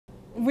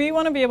We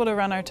want to be able to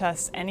run our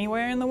tests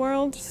anywhere in the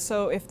world,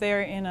 so if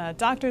they're in a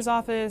doctor's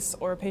office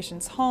or a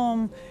patient's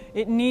home,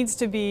 it needs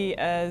to be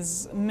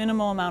as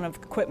minimal amount of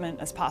equipment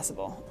as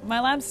possible. My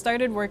lab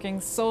started working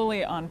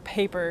solely on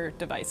paper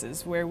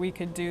devices, where we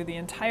could do the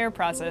entire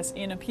process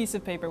in a piece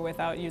of paper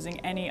without using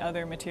any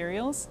other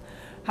materials.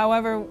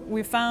 However,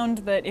 we found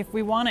that if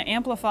we want to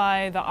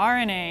amplify the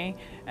RNA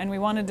and we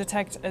want to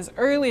detect as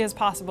early as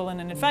possible in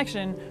an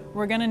infection,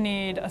 we're going to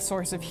need a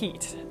source of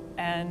heat.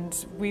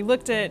 And we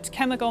looked at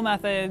chemical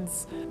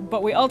methods,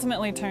 but we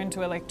ultimately turned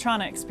to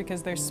electronics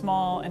because they're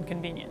small and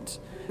convenient.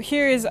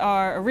 Here is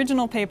our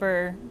original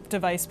paper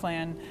device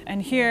plan,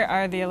 and here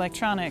are the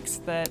electronics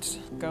that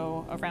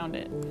go around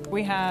it.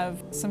 We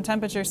have some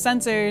temperature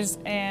sensors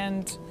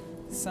and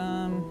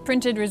some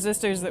printed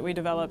resistors that we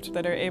developed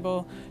that are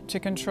able to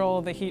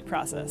control the heat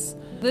process.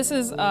 This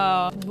is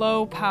a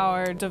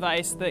low-power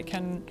device that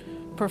can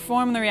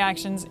perform the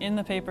reactions in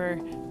the paper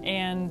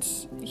and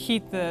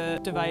heat the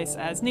device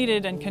as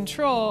needed and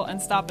control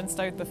and stop and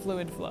start the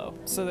fluid flow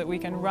so that we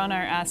can run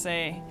our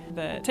assay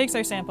that takes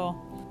our sample,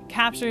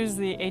 captures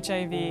the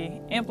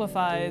HIV,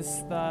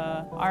 amplifies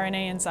the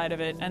RNA inside of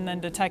it, and then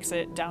detects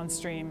it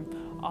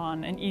downstream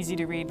on an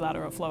easy-to-read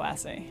lateral flow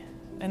assay.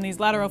 And these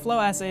lateral flow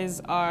assays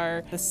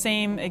are the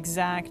same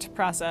exact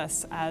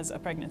process as a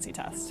pregnancy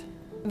test.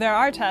 There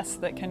are tests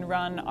that can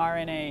run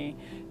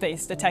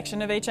RNA-based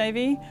detection of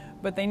HIV,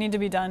 but they need to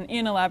be done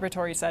in a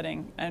laboratory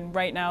setting, and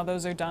right now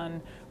those are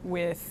done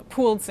with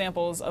pooled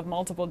samples of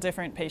multiple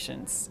different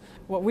patients.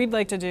 What we'd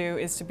like to do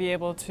is to be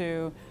able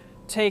to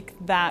take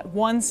that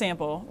one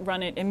sample,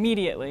 run it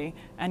immediately,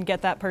 and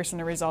get that person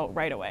a result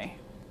right away.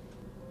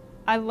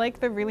 I like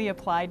the really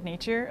applied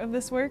nature of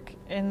this work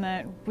in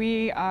that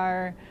we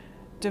are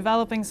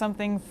developing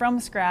something from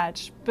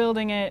scratch,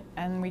 building it,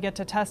 and we get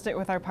to test it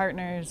with our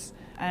partners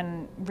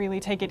and really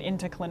take it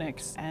into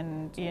clinics.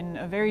 And in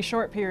a very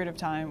short period of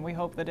time, we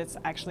hope that it's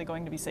actually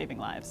going to be saving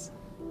lives.